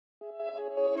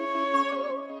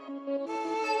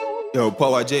Yo,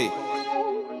 Power J.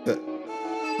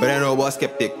 But I know about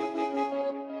Skeptic.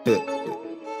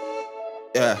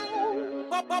 Yeah.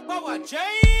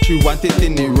 She want it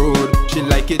in the road, she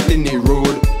like it in the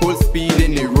road. Full speed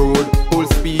in the road, full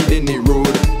speed in the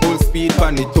road. Full speed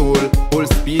pan the toll, full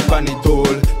speed pan the toll.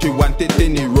 She want it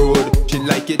in the road, she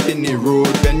like it in the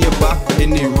road. Bend your back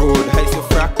in the road, heights your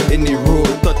frack in the road.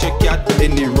 Touch a cat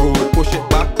in the road, push it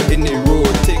back in the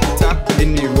road. Tick tock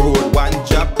in the road, one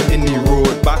jab in the road.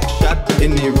 Back shot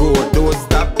in the road, don't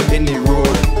stop in the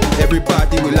road. Every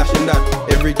party we lashing that,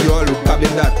 every girl we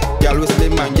cabin that. Girl we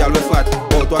slim and girl we fat,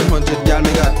 about 100 girl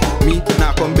me got. Me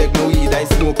nah come back no weed, I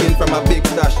smoking from a big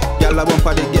stash. Girl a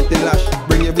bumper they get the lash,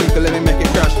 bring your vehicle let me make it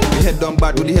crash. Me head down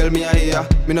bad, who the hell me a hear?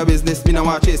 Me no business, me no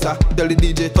want chaser. Tell the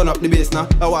DJ turn up the bass now,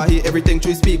 I want hear everything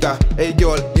through speaker. Hey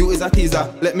girl, you is a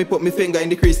teaser, let me put me finger in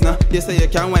the crease now. You say you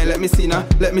can wine, let me see now,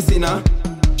 let me see now.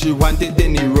 She want it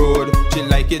in the road, she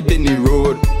like it in the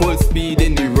road. Full speed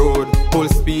in the road, full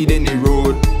speed in the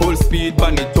road. Full speed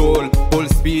pan the toll, full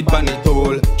speed pan the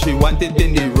toll. She want it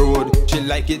in the road, she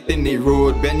like it in the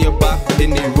road. Bend your back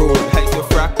in the road, heights your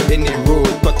frack in the road.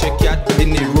 Touch a cat in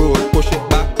the road, push it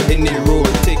back in the road.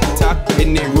 Tick tock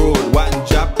in the road, one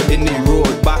jab in the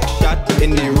road. Back shot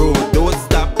in the road, don't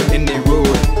stop in the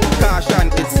road.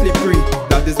 Caution, it's slippery,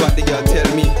 that is what the girl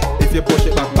tell me. If you push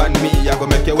it back on me, I go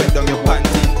make you wet down your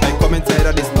panty. I come inside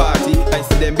of this party, I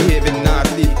see them behaving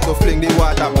nasty. So fling the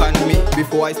water on me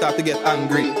before I start to get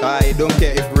angry. I don't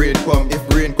care if rain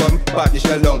come, party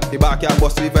shell down. The backyard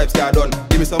bust the vibes car done.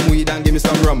 Give me some weed and give me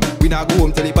some rum. We now go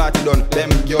home till the party done. Them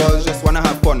girls just wanna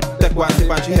have fun. Take one sip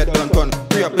and she head done turn.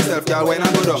 Free up yourself, girl, why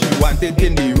not go down? She want it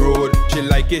in the road, she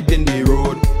like it in the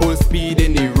road. Full speed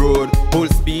in the road, full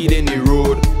speed in the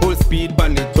road. Full speed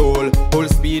pan the toll, full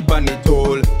speed pan the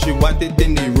toll. She want it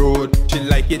in the road, she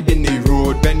like it in the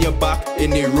road. Bend your back in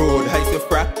the road, heights your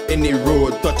frack in the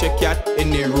road. Touch a cat in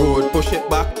the road, push it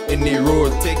back in the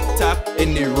road. Tick tock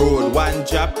in the road, one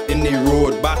jab in the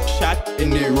road. Back shot in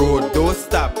the road, don't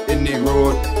stop in the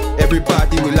road. Every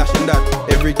party we lashing that,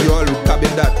 every girl we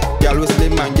cabin that. Girl we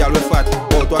slim and girl we fat,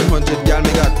 about 100 girl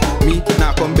me got. Me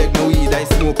nah come back no weed, I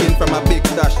smoking from a big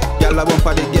stash. Girl a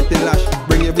bumper they get the lash,